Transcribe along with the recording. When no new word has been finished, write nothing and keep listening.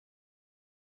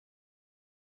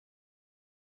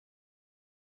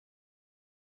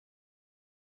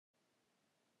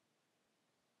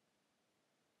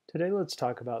Today, let's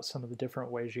talk about some of the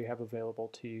different ways you have available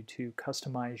to you to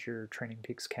customize your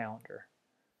TrainingPeaks calendar.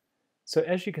 So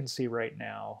as you can see right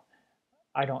now,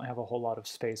 I don't have a whole lot of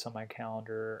space on my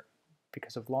calendar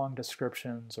because of long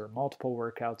descriptions or multiple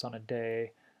workouts on a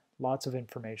day, lots of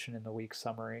information in the week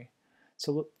summary.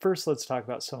 So first, let's talk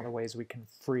about some of the ways we can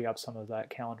free up some of that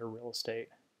calendar real estate.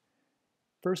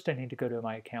 First, I need to go to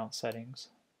my account settings,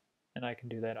 and I can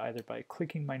do that either by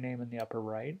clicking my name in the upper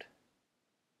right,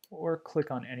 or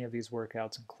click on any of these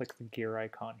workouts and click the gear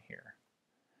icon here.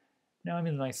 Now I'm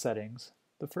in my settings.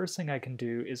 The first thing I can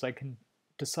do is I can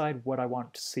decide what I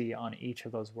want to see on each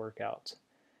of those workouts.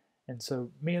 And so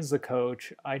me as the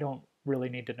coach, I don't really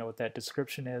need to know what that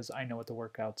description is. I know what the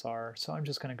workouts are, so I'm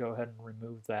just going to go ahead and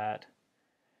remove that.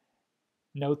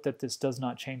 Note that this does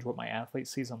not change what my athlete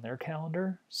sees on their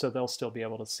calendar, so they'll still be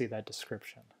able to see that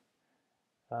description.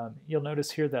 You'll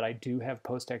notice here that I do have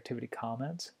post-activity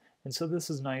comments. And so this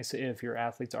is nice if your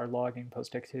athletes are logging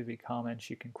post-activity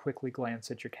comments. You can quickly glance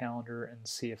at your calendar and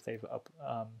see if they've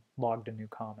logged a new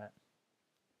comment.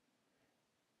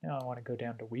 Now I want to go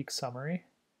down to week summary.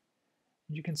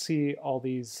 You can see all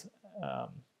these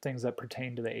things that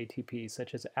pertain to the ATP,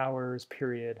 such as hours,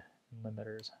 period, and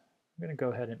limiters. I'm going to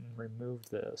go ahead and remove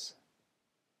this.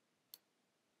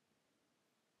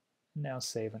 Now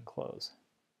save and close.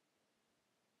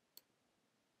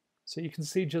 So you can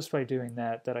see just by doing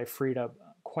that I freed up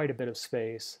quite a bit of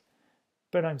space,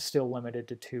 but I'm still limited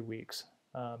to 2 weeks,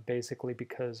 basically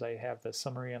because I have the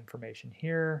summary information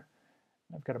here,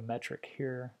 I've got a metric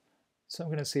here, so I'm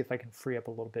going to see if I can free up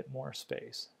a little bit more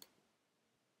space.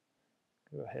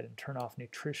 Go ahead and turn off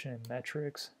nutrition and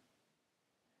metrics.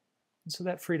 And so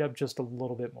that freed up just a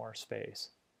little bit more space.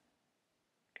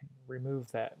 I can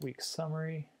remove that week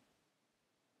summary.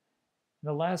 And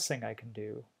the last thing I can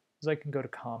do is I can go to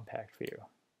compact view.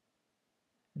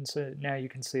 And so now you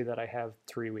can see that I have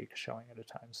 3 weeks showing at a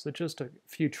time. So just a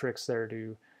few tricks there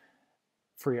to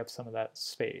free up some of that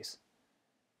space.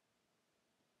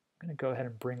 I'm going to go ahead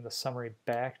and bring the summary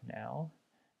back now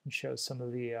and show some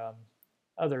of the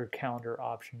other calendar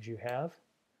options you have.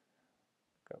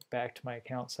 Go back to my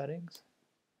account settings.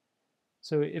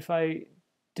 So if I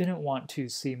didn't want to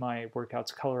see my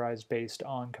workouts colorized based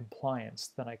on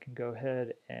compliance, then I can go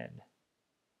ahead and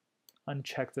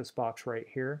uncheck this box right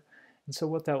here. And so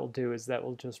what that will do is that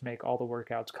will just make all the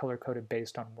workouts color-coded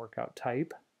based on workout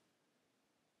type.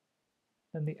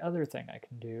 Then the other thing I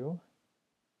can do,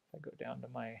 if I go down to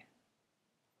my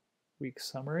week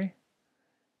summary,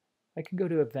 I can go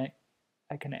to event,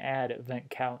 I can add event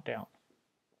countdown.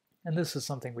 And this is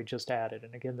something we just added.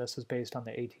 And again, this is based on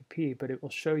the ATP, but it will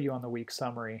show you on the week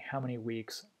summary how many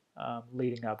weeks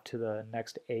leading up to the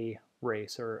next A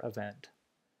race or event.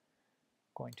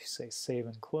 Going to say save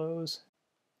and close.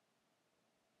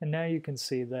 And now you can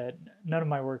see that none of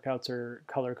my workouts are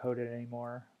color-coded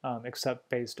anymore, except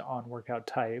based on workout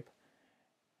type.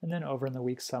 And then over in the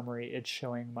week summary, it's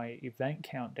showing my event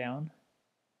countdown.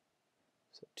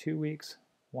 So 2 weeks,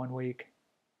 1 week,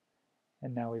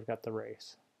 and now we've got the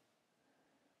race.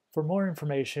 For more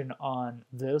information on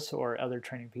this or other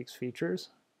TrainingPeaks features,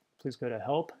 please go to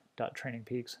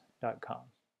help.trainingpeaks.com.